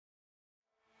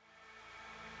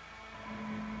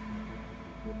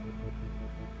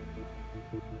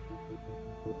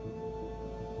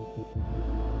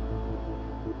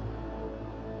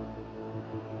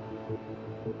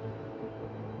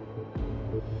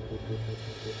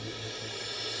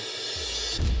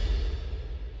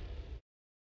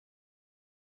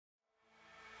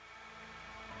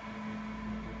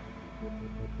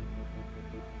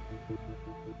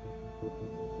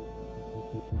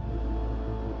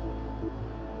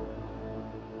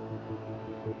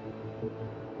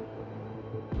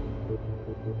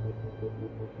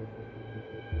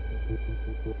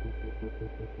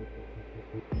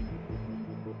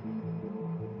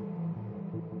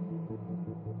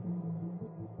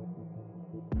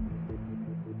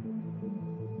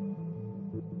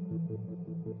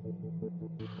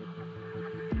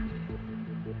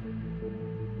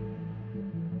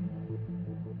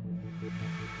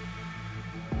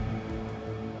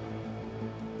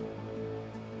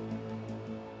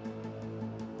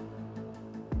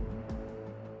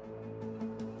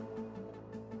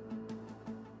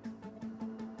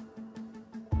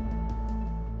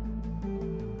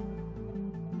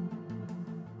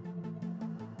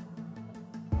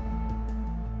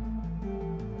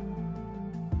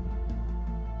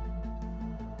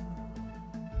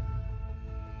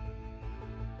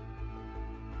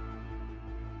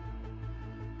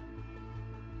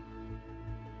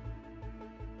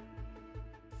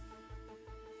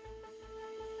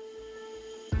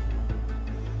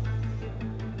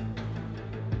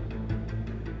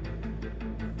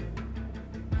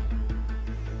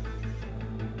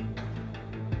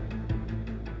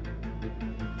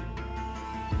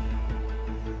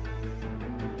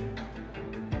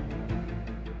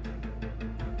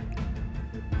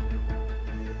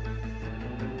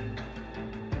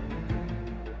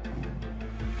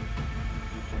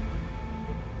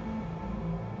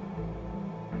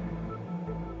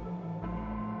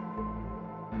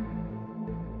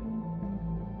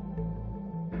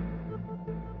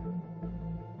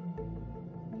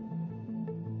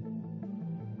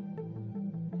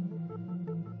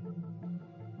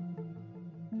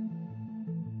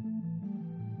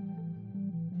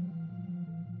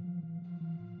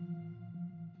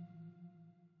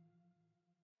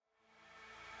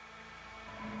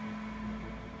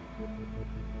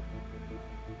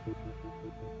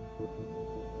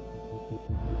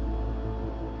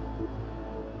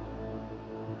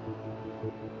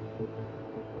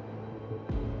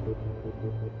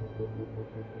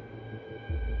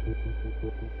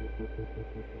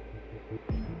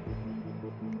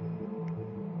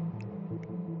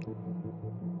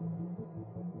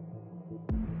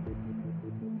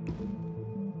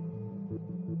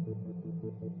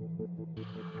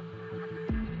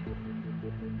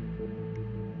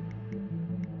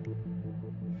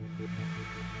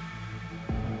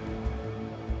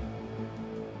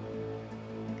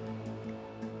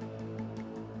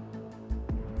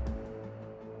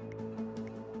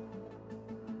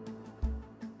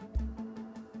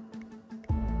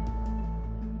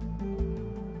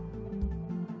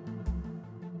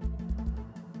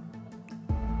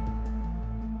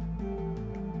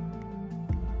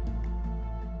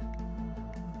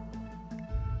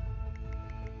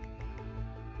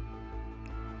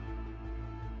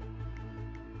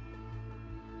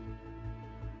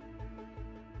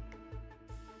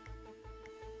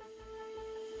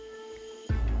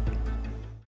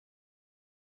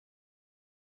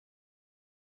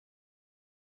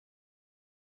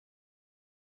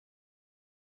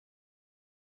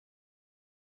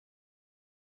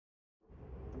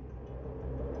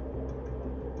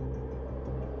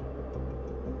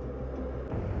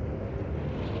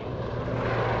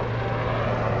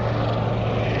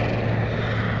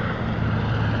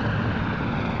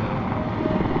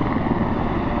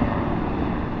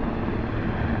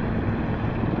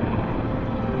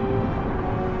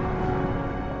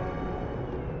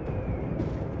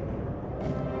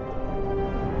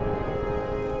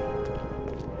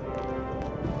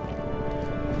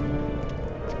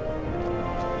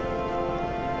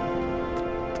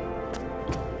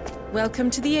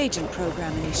Welcome to the Agent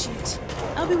Program, Initiate.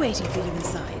 I'll be waiting for you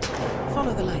inside.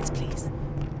 Follow the lights, please.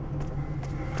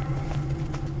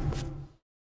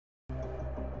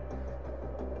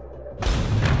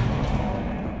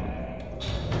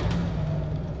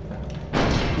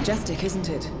 Majestic, isn't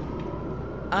it?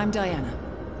 I'm Diana.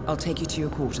 I'll take you to your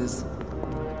quarters.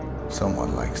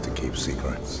 Someone likes to keep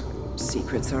secrets.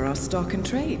 Secrets are our stock and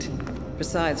trade.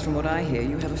 Besides, from what I hear,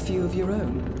 you have a few of your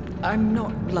own. I'm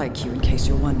not like you, in case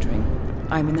you're wondering.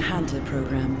 I'm in the Handler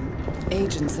program.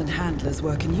 Agents and handlers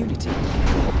work in unity.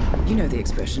 You know the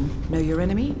expression, know your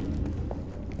enemy?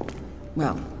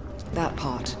 Well, That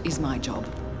part is my job.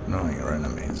 Knowing your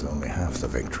enemy is only half the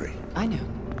victory. I know.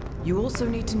 You also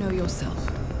need to know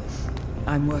yourself.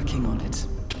 I'm working on it.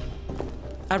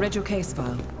 I read your case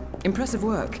file. Impressive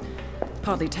work.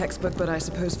 Hardly textbook, but I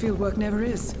suppose fieldwork never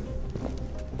is.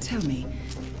 Tell me,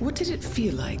 what did it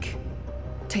feel like,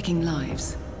 taking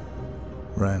lives?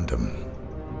 Random.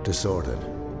 Disordered.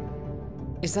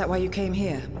 Is that why you came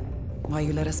here? Why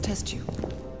you let us test you?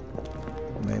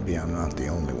 Maybe I'm not the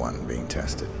only one being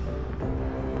tested.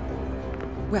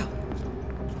 Well,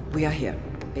 we are here.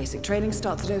 Basic training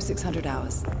starts at 0600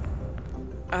 hours.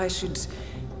 I should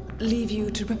leave you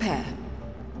to prepare.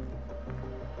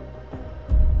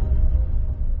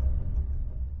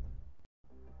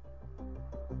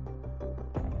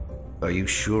 Are you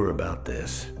sure about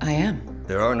this? I am.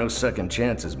 There are no second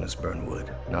chances, Miss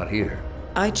Burnwood. Not here.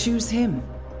 I choose him.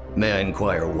 May I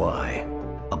inquire why?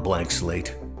 A blank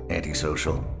slate?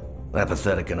 Antisocial?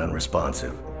 Apathetic and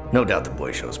unresponsive? No doubt the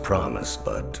boy shows promise,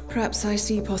 but... Perhaps I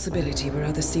see possibility where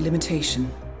others see limitation.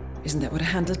 Isn't that what a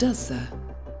handler does, sir?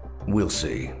 We'll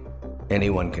see.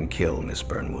 Anyone can kill Miss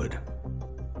Burnwood.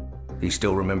 He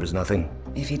still remembers nothing?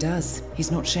 If he does,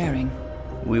 he's not sharing.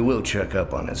 We will check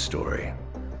up on his story.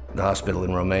 The hospital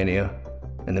in Romania.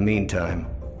 In the meantime,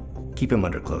 keep him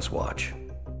under close watch.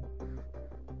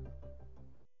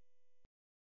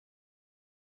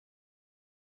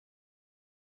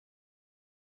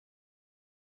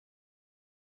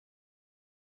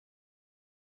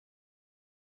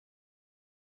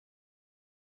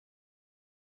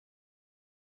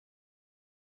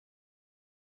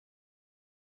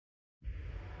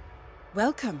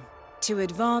 Welcome to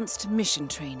Advanced Mission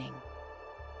Training.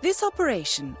 This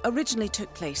operation originally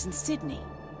took place in Sydney.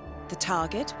 The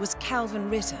target was Calvin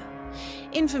Ritter,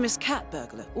 infamous cat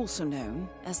burglar, also known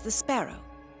as the Sparrow.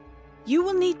 You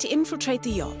will need to infiltrate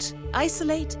the yacht,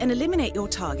 isolate and eliminate your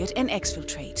target, and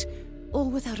exfiltrate, all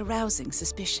without arousing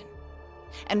suspicion.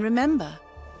 And remember,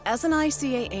 as an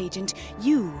ICA agent,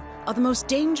 you are the most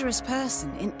dangerous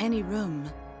person in any room.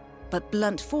 But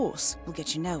blunt force will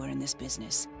get you nowhere in this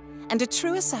business. And a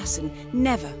true assassin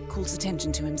never calls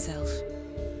attention to himself.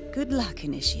 Good luck,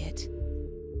 Initiate.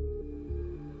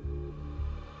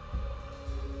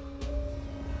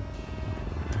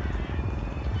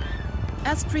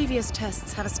 As previous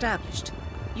tests have established,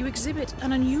 you exhibit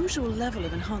an unusual level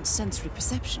of enhanced sensory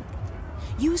perception.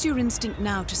 Use your instinct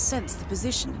now to sense the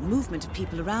position and movement of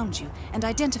people around you and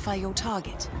identify your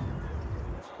target.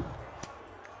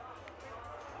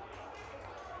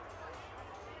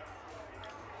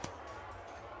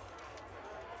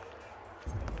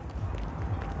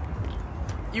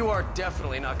 You are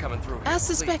definitely not coming through here. As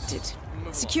suspected,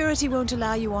 security won't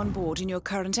allow you on board in your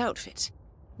current outfit.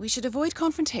 We should avoid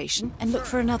confrontation and look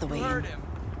for another way in. Heard him.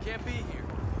 Can't be here.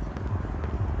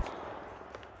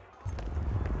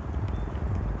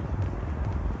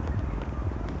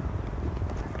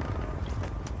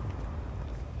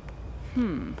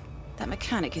 That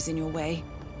mechanic is in your way.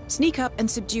 Sneak up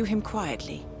and subdue him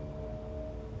quietly.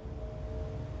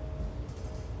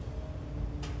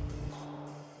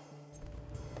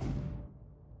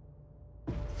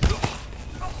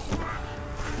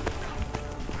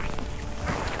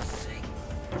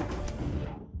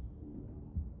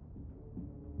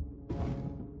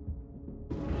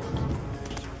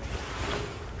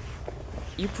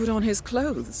 You put on his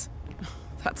clothes.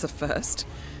 That's a first.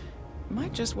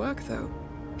 Might just work, though.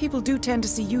 People do tend to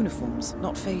see uniforms,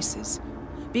 not faces.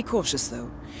 Be cautious, though.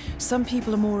 Some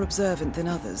people are more observant than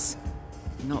others.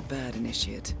 Not bad,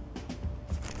 Initiate.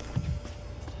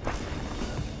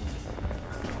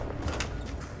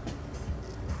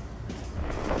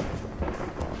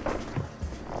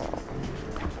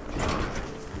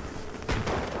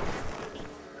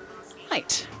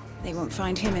 Right. They won't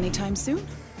find him anytime soon.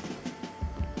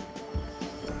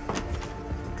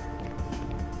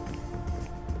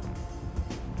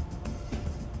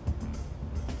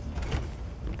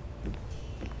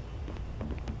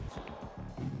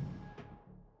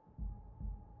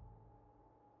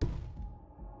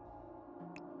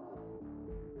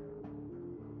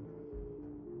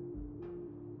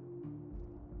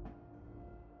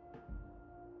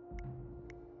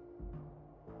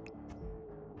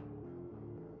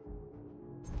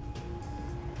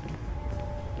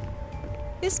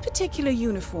 This particular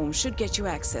uniform should get you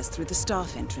access through the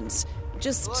staff entrance.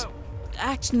 Just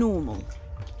act normal.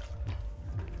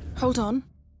 Hold on.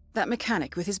 That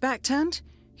mechanic with his back turned?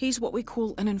 He's what we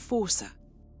call an enforcer.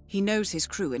 He knows his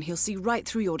crew and he'll see right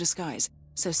through your disguise,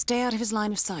 so stay out of his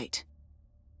line of sight.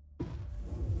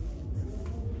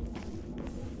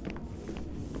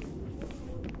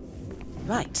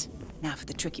 Right, now for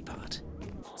the tricky part.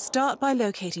 Start by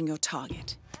locating your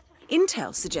target.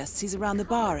 Intel suggests he's around the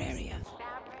bar area.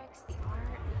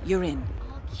 You're in.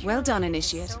 Well done,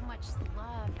 Initiate. So much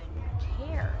love and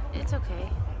care. It's okay.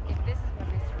 If this is what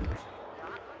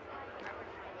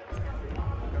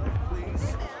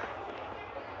Please.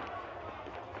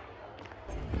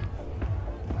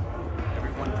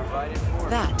 Everyone provided for.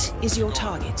 That is your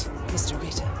target, Mr.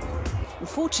 Ritter.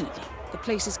 Unfortunately, the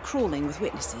place is crawling with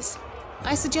witnesses.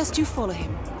 I suggest you follow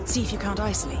him, see if you can't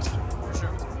isolate him.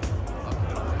 Sure.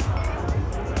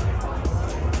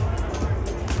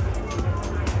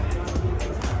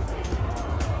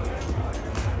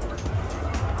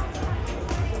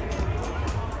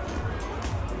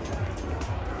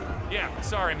 Yeah,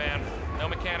 sorry, man. No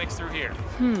mechanics through here.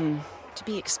 To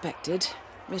be expected.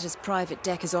 Ritter's private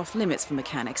deck is off limits for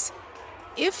mechanics.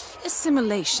 If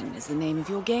assimilation is the name of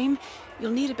your game,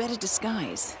 you'll need a better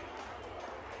disguise.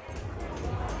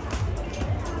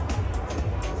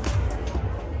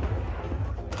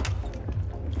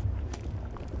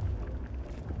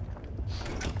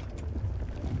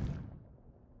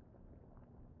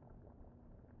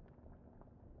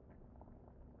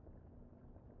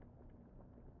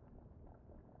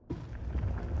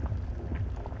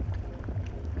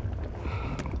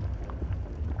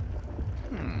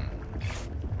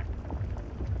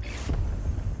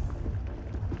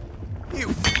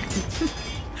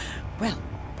 Well,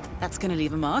 that's gonna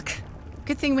leave a mark.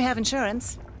 Good thing we have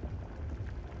insurance.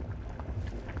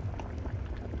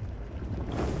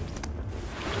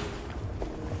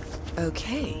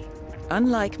 Okay.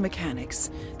 Unlike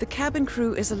mechanics, the cabin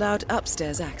crew is allowed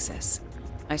upstairs access.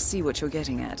 I see what you're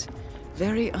getting at.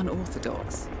 Very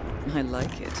unorthodox. I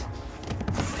like it.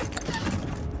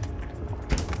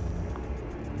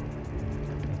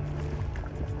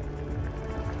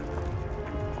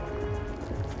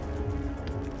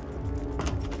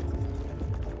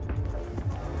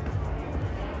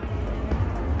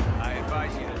 I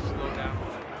advise you to slow down.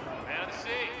 Man of the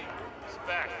sea.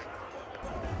 Respect.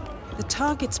 The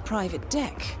target's private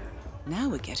deck. Now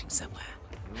we're getting somewhere.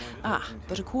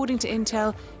 But according to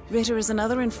Intel, Ritter is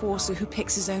another enforcer who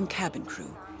picks his own cabin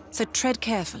crew. So tread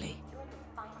carefully.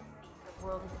 the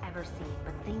world has ever seen,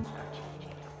 but things are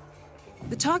changing.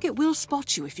 The target will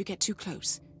spot you if you get too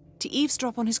close. To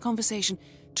eavesdrop on his conversation,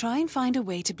 try and find a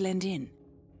way to blend in.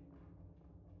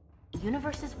 The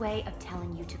universe's way of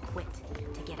telling you to quit,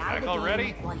 to get out of the Back game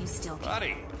already? while you still can.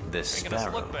 Buddy, This making us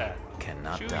sparrow look bad.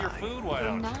 cannot Chew die. your food, why You're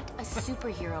don't you? not a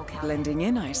superhero, Calvin. Blending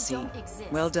in, I You see. don't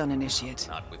exist. Well done, Initiate.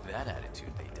 Not with that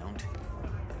attitude, they don't.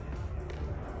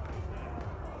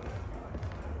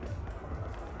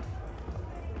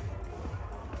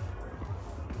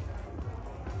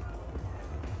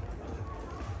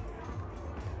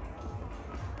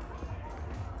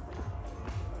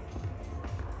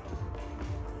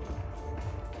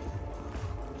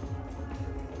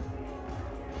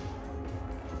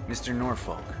 Mr.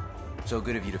 Norfolk, so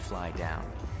good of you to fly down.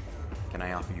 Can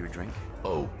I offer you a drink?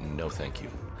 Oh, no thank you.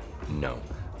 No.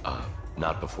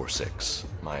 Not before 6.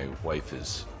 My wife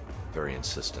is very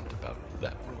insistent about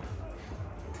that rule.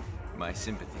 My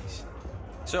sympathies.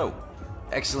 So,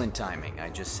 excellent timing. I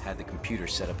just had the computer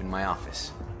set up in my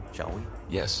office. Shall we?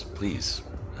 Yes, please,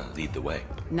 lead the way.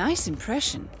 Nice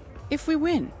impression. If we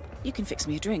win, you can fix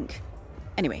me a drink.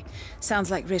 Anyway,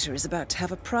 sounds like Ritter is about to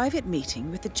have a private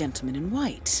meeting with the gentleman in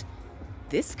white.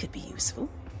 This could be useful.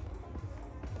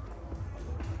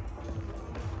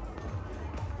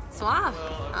 Suave.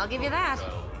 I'll give you that.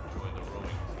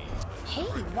 Hey,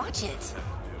 watch it.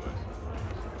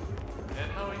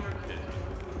 And how are your kids?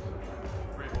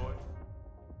 Great boy.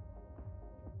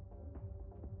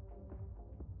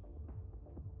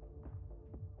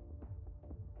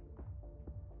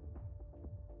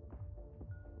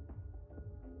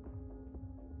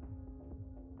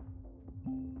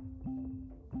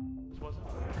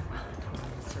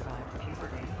 Survived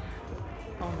puberty.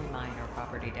 Only minor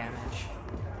property damage.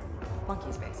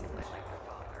 Monkey's basically like her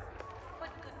father. But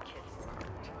good kids aren't.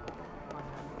 One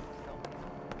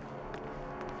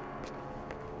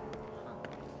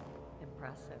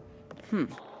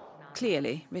Impressive.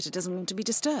 Clearly, Ritter doesn't want to be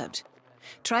disturbed.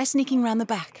 Try sneaking round the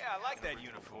back. Yeah, I like that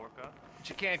uniform. But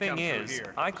you can't Thing come through is,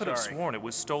 here. I could have Sorry. sworn it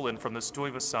was stolen from the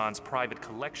Stuyvesant's private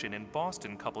collection in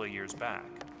Boston a couple of years back.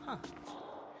 Well,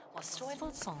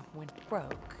 Stuyvesant went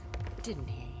broke, didn't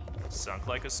he? Sunk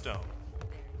like a stone.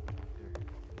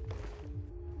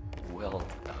 Well,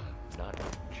 not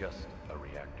just a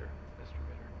reactor, Mr.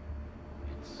 Ritter.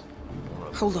 It's more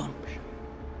of Hold a on. revolution.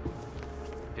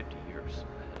 50 years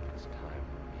ahead of its time,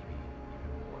 maybe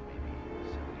even more, maybe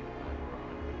 75 or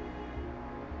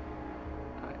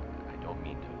 100. I don't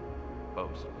mean to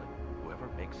boast, but whoever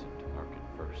makes it to market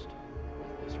first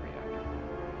with this reactor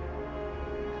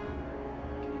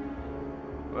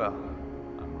Well,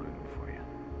 I'm rooting for you.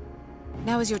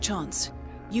 Now is your chance.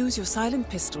 Use your silent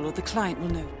pistol or the client will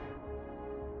know.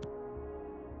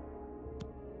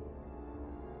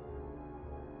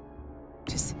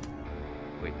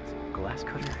 Wait, glass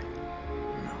cutter?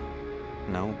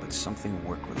 No, but something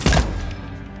will work with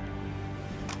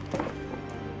it.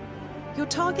 Your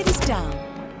target is down.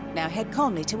 Now head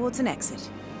calmly towards an exit.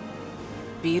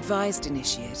 Be advised,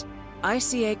 Initiate.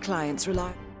 ICA clients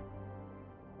rely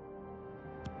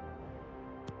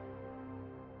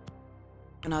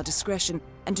on our discretion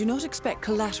and do not expect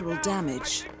collateral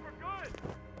damage.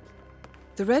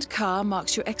 The red car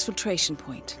marks your exfiltration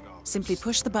point. Simply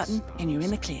push the button and you're in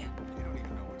the clear.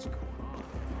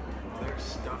 There's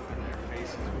stuff in their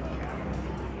faces we can't.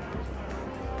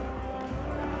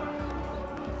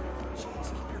 Jeez,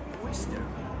 keep your voice down.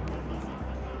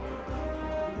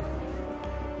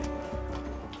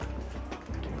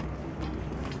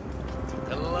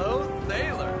 Hello,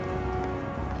 Thaler.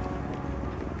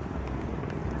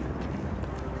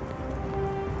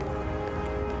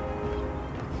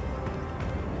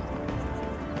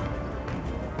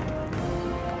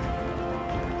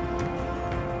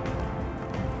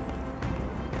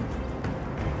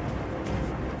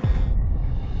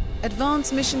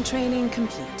 Advanced mission training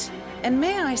complete. And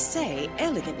may I say,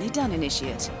 elegantly done,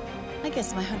 Initiate. I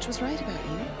guess my hunch was right about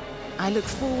you. I look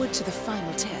forward to the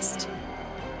final test.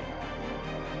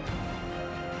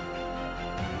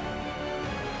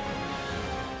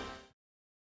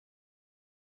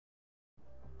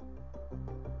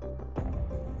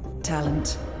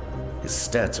 Talent. His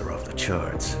stats are off the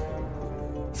charts.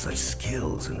 Such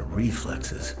skills and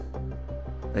reflexes.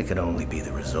 They can only be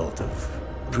the result of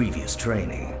previous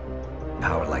training.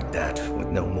 Power like that, with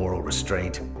no moral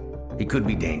restraint, he could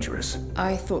be dangerous.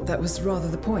 I thought that was rather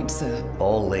the point, sir.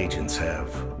 All agents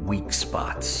have weak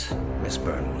spots, Miss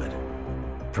Burnwood.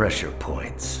 Pressure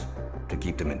points to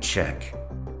keep them in check.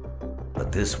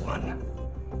 But this one...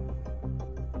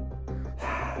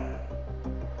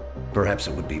 Perhaps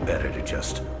it would be better to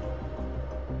just...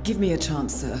 Give me a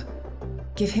chance, sir.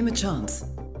 Give him a chance.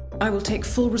 I will take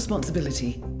full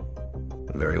responsibility.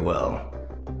 Very well.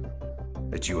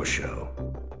 It's your show.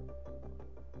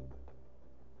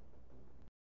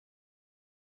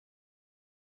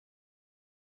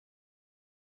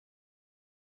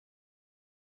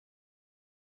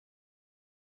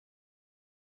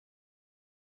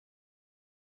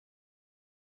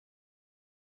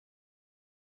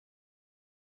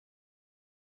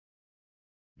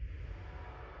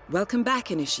 Welcome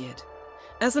back, Initiate.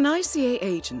 As an ICA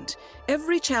agent,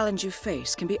 every challenge you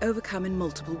face can be overcome in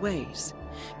multiple ways.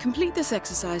 Complete this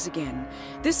exercise again,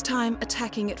 this time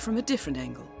attacking it from a different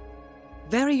angle.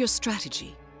 Vary your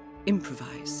strategy.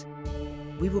 Improvise.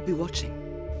 We will be watching.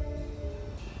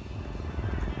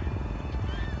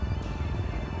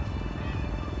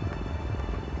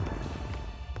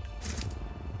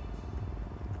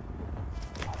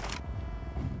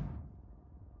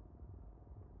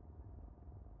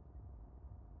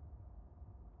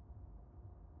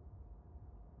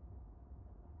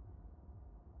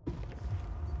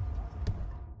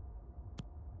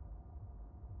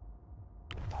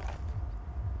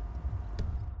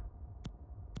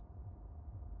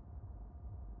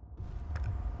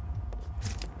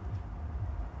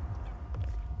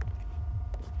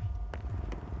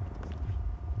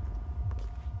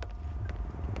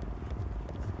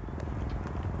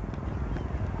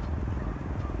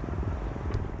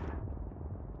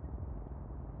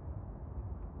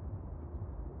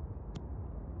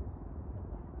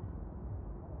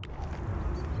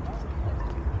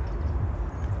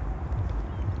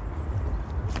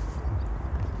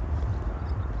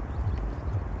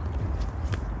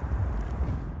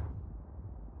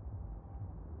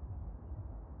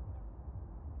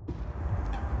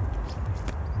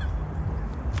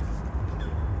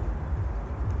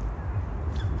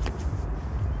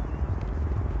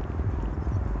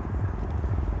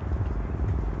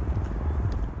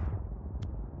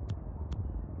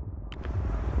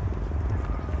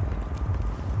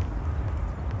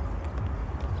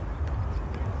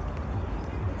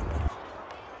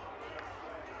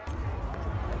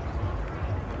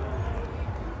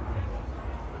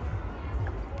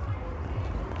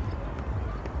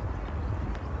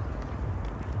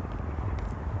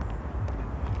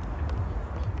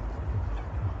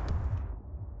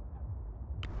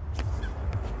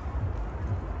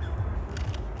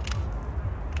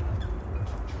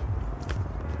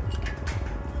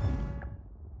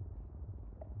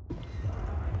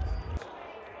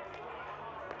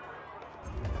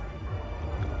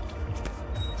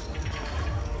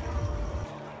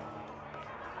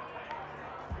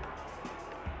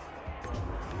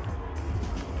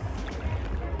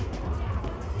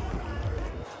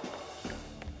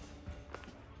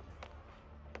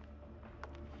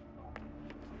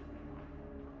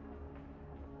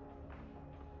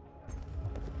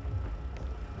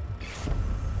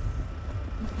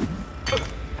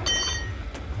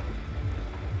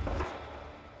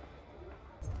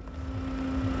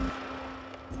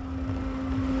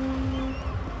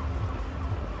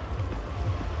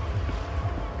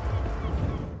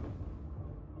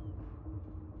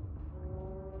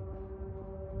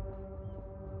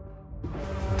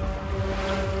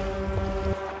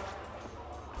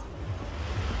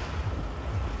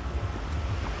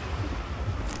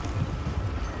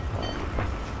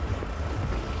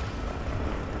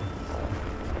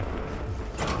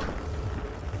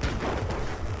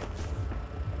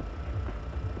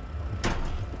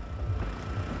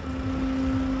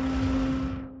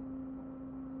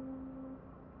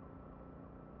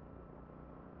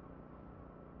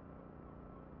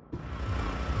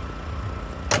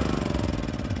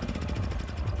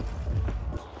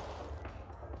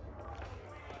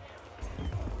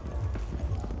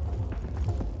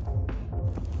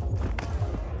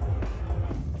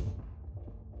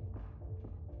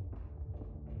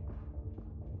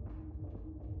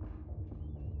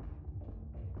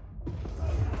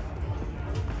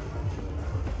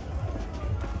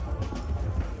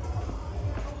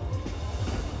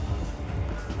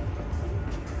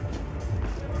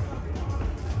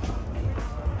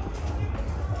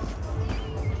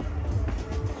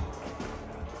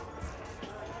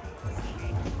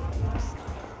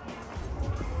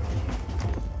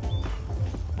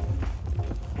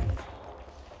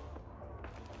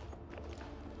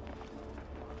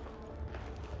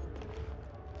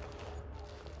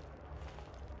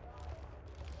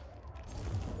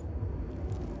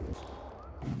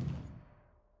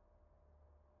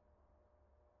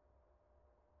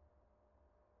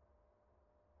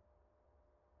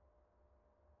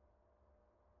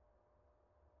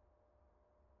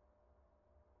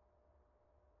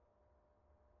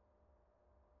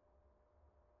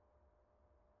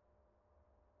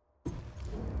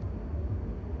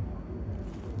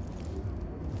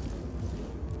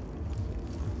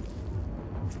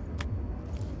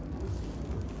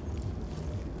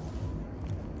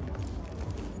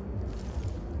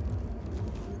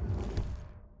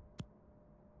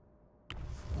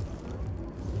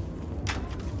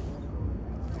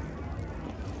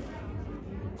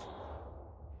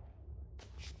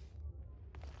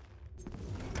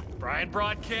 Brian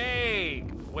brought cake!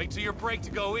 Wait till your break to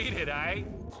go eat it, eh?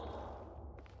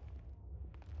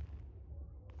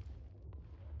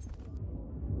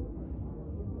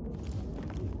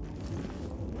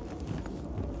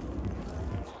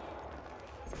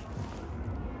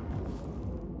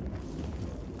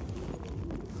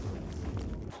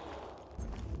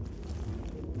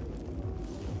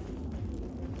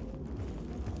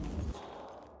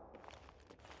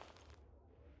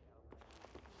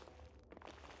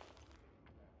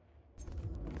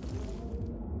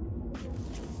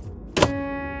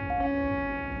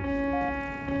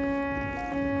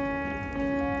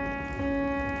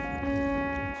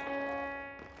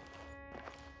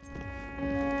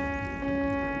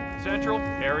 Central,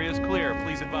 area's clear.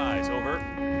 Please advise. Over.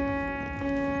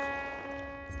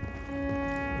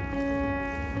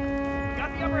 We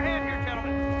got the upper hand here,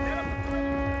 gentlemen. Head up the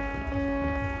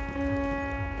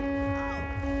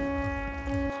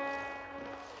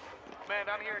Man,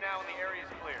 I'm here now and the area's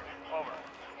clear. Over.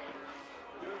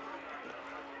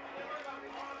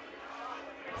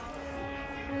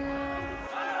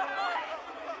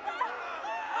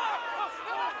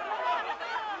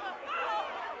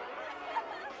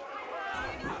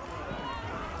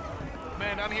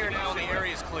 Man, I'm here now and the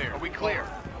area's clear. Are we clear?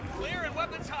 Clear and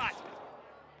weapons hot.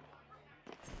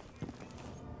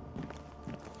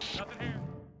 Nothing here.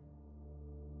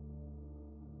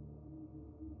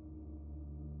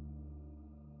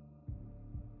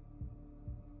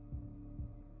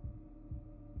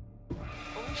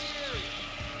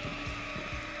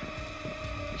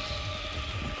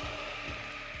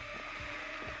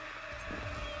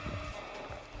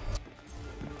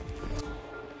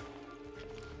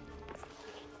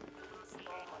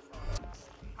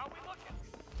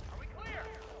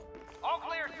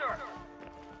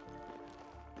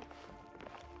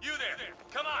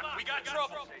 We got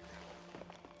trouble.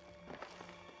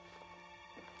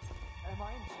 Am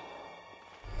I in?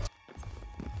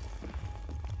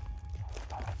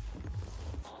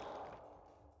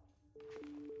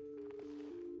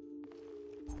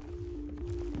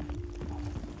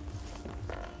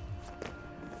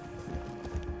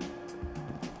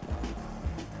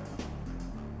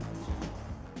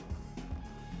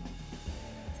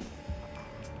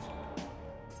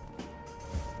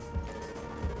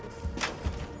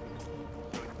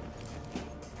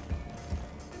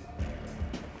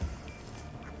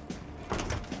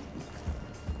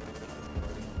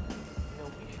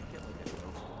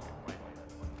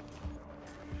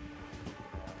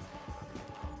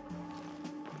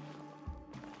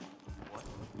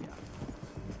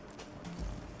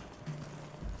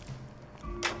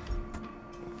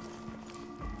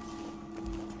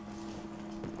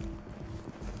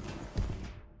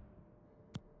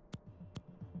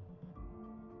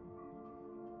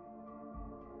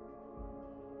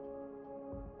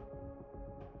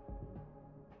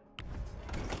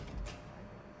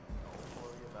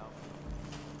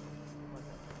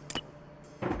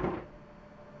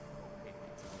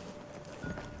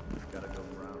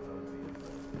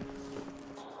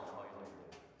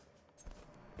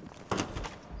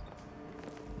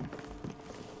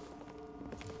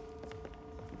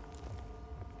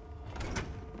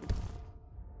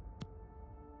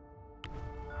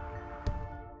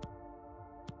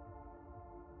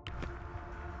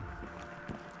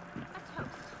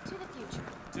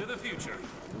 To the future.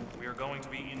 We are going to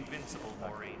be invincible,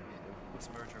 Maureen. This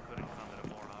merger couldn't come at a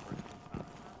more opportune time.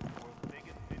 World's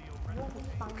biggest video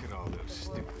presentation. Look at all those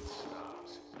stupid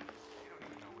snobs. You don't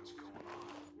even know what's going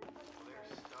on.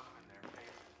 There's stuff in their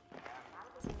faces.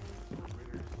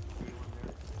 Ritters stealing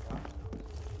their stuff.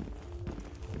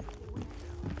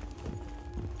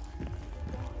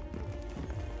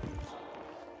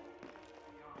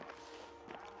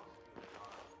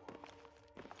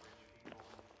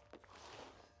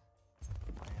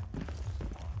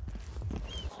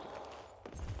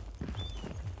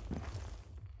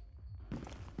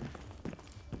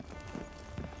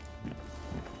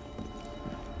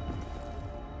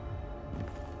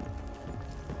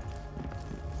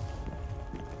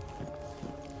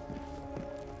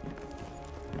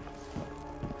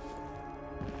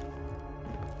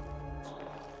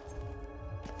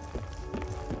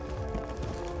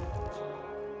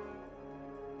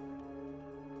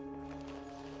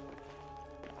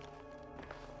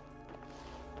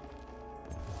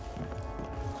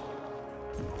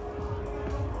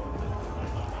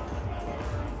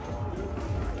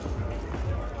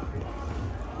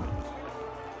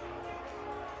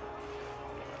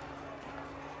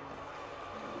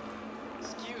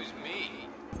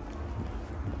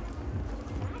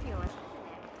 Fabulous, isn't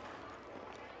it?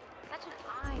 Such an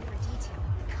eye for detail.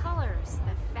 The colors, course.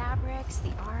 The fabrics,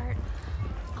 the art.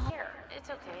 Here, it's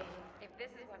okay. If this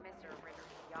is what Mr. Ritter's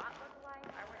yacht looked like,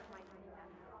 I wouldn't mind doing that.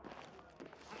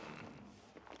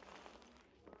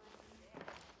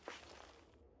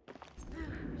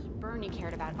 Bernie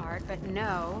cared about art, but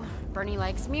no, Bernie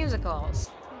likes musicals.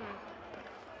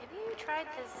 Have you tried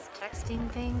this texting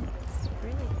thing? It's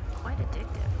really quite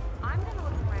addictive. I'm gonna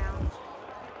look around.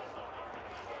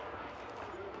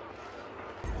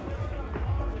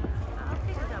 I'll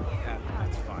pick it up. Yeah,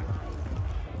 that's fine.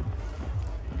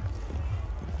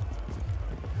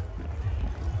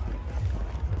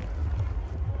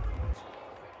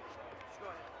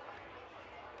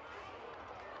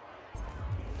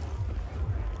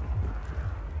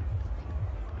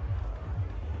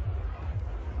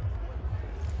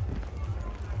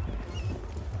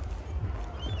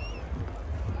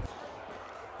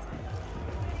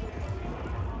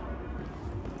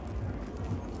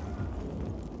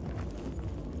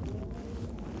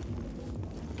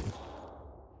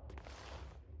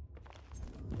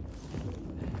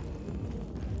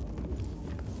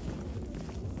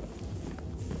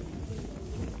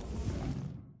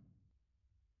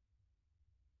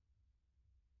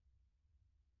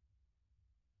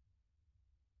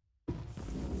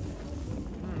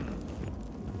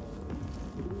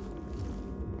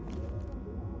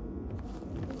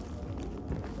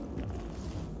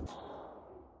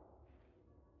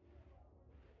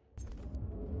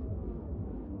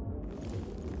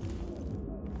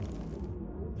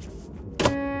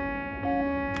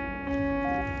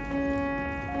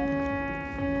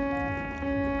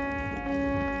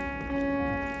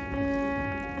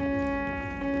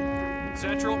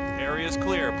 Central, area is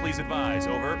clear. Please advise.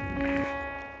 Over.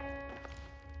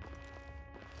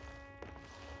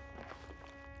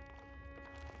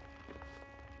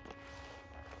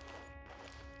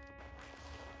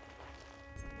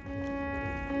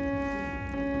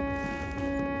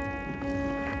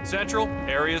 Central,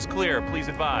 area is clear. Please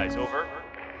advise. Over.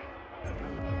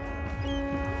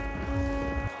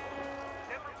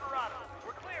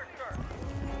 We're clear, sir.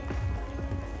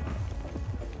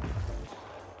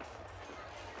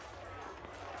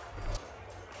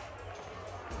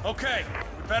 Okay,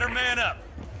 we better man up.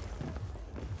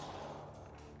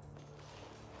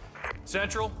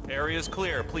 Central, area is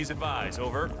clear. Please advise.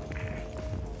 Over.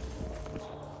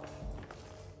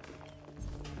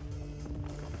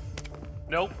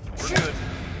 Nope, we're good.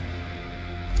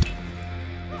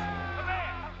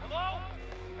 Command! Hello?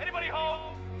 Anybody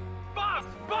home? Bombs!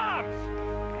 Bombs!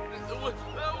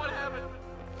 What happened?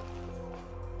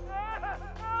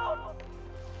 Help!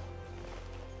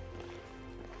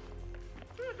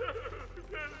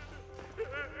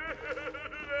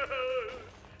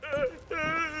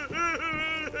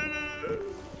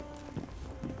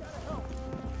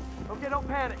 Okay, don't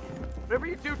panic. Whatever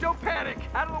you do, don't panic.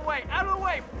 Out of the way! Out of the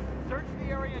way! Search the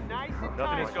area nice and tight.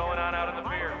 Nothing is going on out in the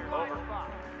pier. Over.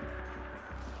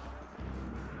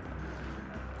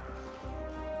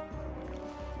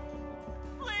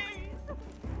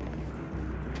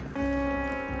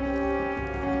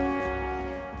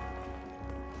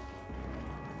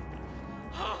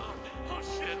 Oh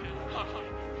shit.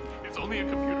 It's only a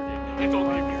computer game. It's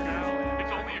only a computer game.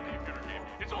 It's only a computer game.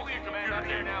 It's only a computer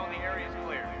game. Now the area is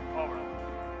clear. Over.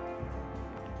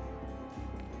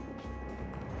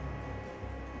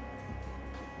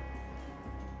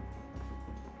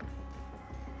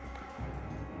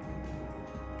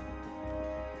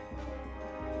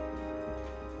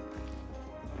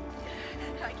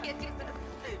 I can't do this.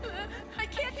 I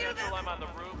can't do this. Central, I'm on the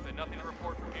roof and nothing to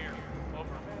report from here. Over.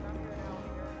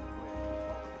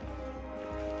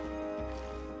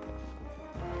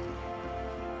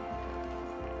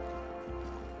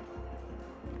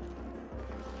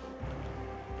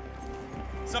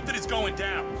 Something is going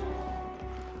down.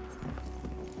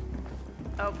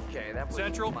 Okay, that was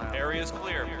Central, mild. area is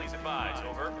clear. Please advise.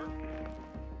 Over.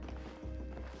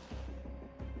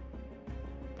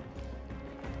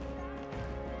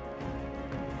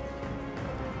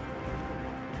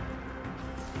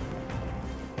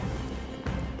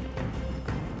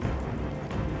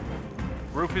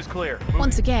 Roof is clear.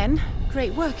 Once again,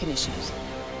 great work, Initiate.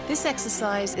 This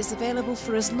exercise is available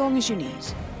for as long as you need.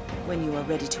 When you are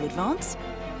ready to advance,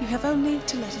 you have only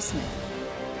to let us know.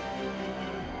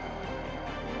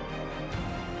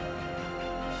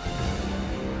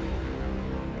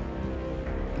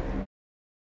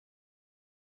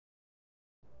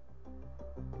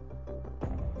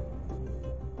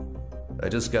 I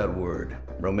just got word.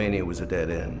 Romania was a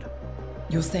dead end.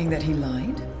 You're saying that he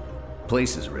lied?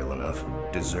 Place is real enough.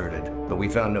 Deserted. But we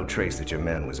found no trace that your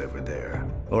man was ever there.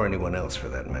 Or anyone else for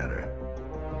that matter.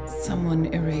 Someone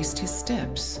erased his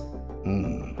steps.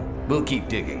 We'll keep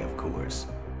digging, of course.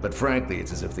 But frankly,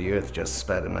 it's as if the Earth just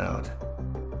spat him out.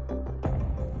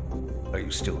 Are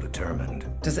you still determined?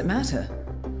 Does it matter?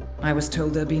 I was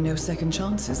told there'd be no second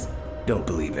chances. Don't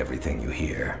believe everything you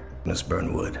hear, Miss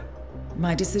Burnwood.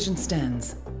 My decision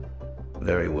stands.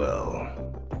 Very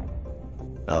well.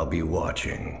 I'll be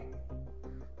watching.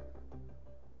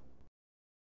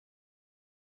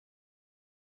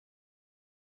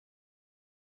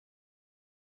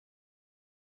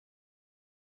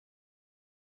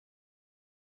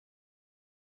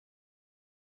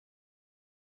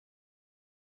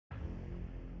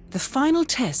 The final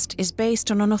test is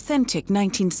based on an authentic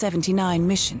 1979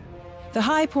 mission, the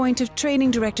high point of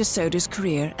Training Director Soda's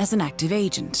career as an active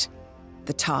agent.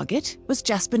 The target was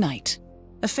Jasper Knight,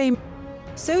 a famous...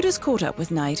 Soda's caught up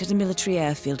with Knight at a military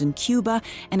airfield in Cuba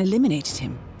and eliminated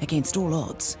him against all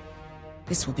odds.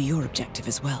 This will be your objective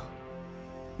as well.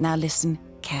 Now listen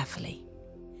carefully.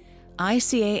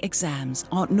 ICA exams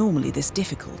aren't normally this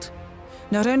difficult.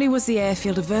 Not only was the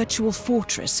airfield a virtual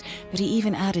fortress, but he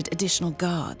even added additional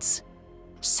guards.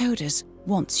 Sodas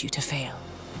wants you to fail.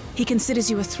 He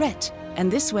considers you a threat, and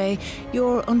this way,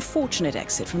 your unfortunate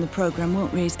exit from the program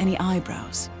won't raise any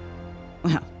eyebrows.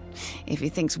 Well, if he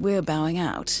thinks we're bowing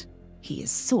out, he is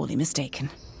sorely mistaken.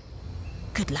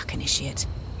 Good luck, Initiate.